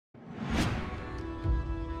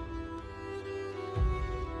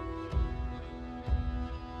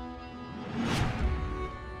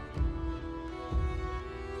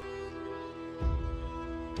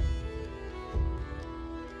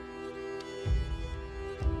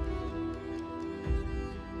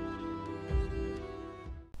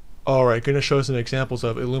Alright, going to show some examples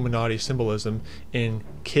of Illuminati symbolism in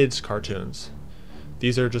kids' cartoons.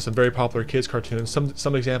 These are just some very popular kids' cartoons,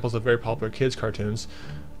 some examples of very popular kids' cartoons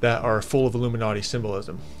that are full of Illuminati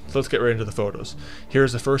symbolism. So let's get right into the photos.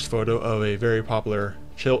 Here's the first photo of a very popular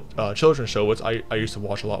children's show, which I used to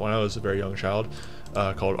watch a lot when I was a very young child,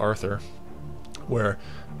 called Arthur, where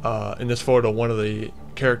in this photo one of the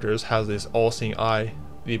characters has this all-seeing eye,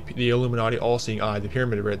 the Illuminati all-seeing eye, the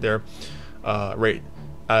pyramid right there, right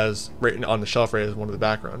on the shelf right as one of the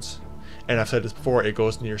backgrounds. And I've said this before, it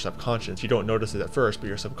goes into your subconscious. You don't notice it at first, but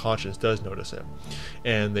your subconscious does notice it.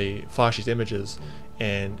 And they flash these images,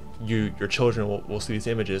 and your children will see these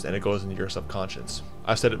images, and it goes into your subconscious.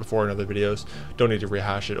 I've said it before in other videos, don't need to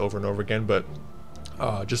rehash it over and over again, but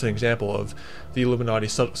just an example of the Illuminati,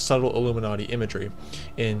 subtle Illuminati imagery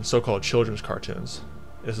in so-called children's cartoons.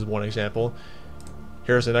 This is one example.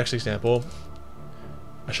 Here's the next example.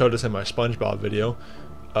 I showed this in my Spongebob video,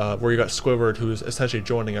 where you got Squidward, who's essentially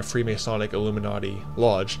joining a Freemasonic Illuminati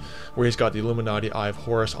lodge, where he's got the Illuminati Eye of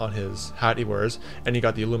Horus on his hat he wears, and you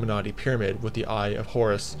got the Illuminati pyramid with the Eye of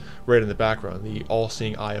Horus right in the background, the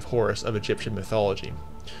all-seeing Eye of Horus of Egyptian mythology.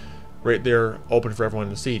 Right there, open for everyone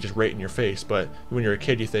to see, just right in your face, but when you're a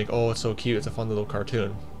kid you think, oh, it's so cute, it's a fun little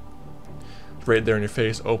cartoon. Right there in your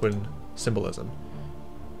face, open symbolism.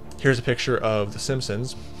 Here's a picture of the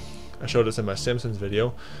Simpsons. I showed this in my Simpsons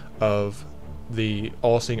video, of the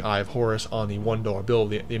all-seeing Eye of Horus on the $1 bill,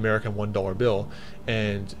 the American $1 bill,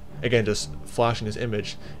 and again just flashing this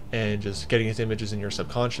image and just getting these images in your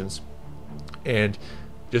subconscious and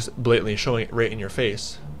just blatantly showing it right in your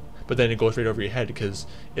face, but then it goes right over your head because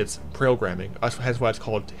it's programming. Hence why it's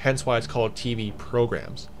called TV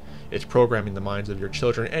programs. It's programming the minds of your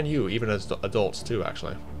children and you, even as adults too,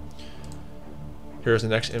 actually. Here's the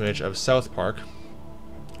next image of South Park,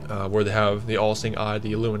 where they have the all-seeing eye,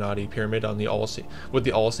 the Illuminati pyramid on with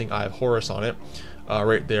the all-seeing Eye of Horus on it,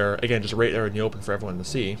 right there, again just right there in the open for everyone to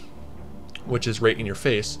see, which is right in your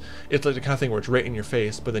face. It's like the kind of thing where it's right in your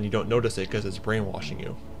face, but then you don't notice it because it's brainwashing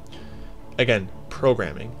you. Again,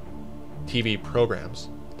 programming, TV programs.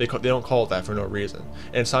 They don't call it that for no reason.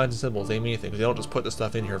 And signs and symbols, they mean things. They don't just put this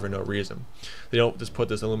stuff in here for no reason. They don't just put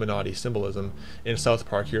this Illuminati symbolism in South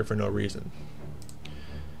Park here for no reason.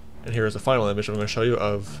 And here's the final image I'm going to show you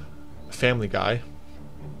of Family Guy,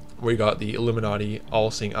 where you got the Illuminati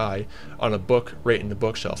all-seeing eye on a book right in the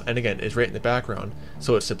bookshelf. And again, it's right in the background,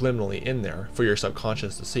 so it's subliminally in there for your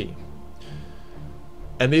subconscious to see.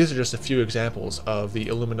 And these are just a few examples of the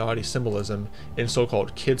Illuminati symbolism in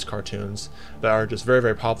so-called kids cartoons that are just very,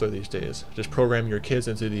 very popular these days. Just programming your kids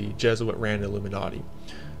into the Jesuit ran Illuminati.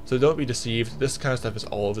 So don't be deceived, this kind of stuff is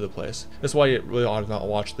all over the place. That's why you really ought to not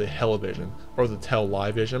watch the HELLivision or the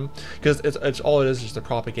HELLivision, because it's all it is just the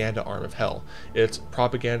propaganda arm of hell. It's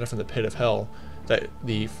propaganda from the pit of hell that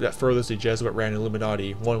furthers the Jesuit ran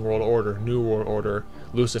Illuminati, One World Order, New World Order,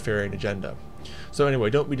 Luciferian agenda. So anyway,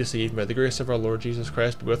 don't be deceived. May the grace of our Lord Jesus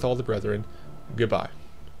Christ be with all the brethren. Goodbye.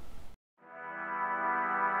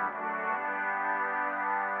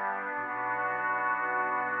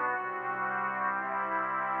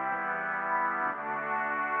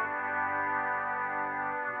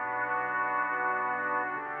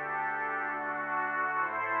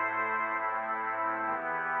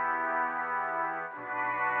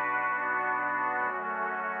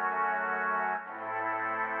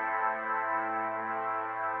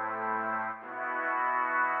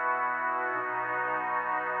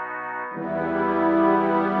 Thank you.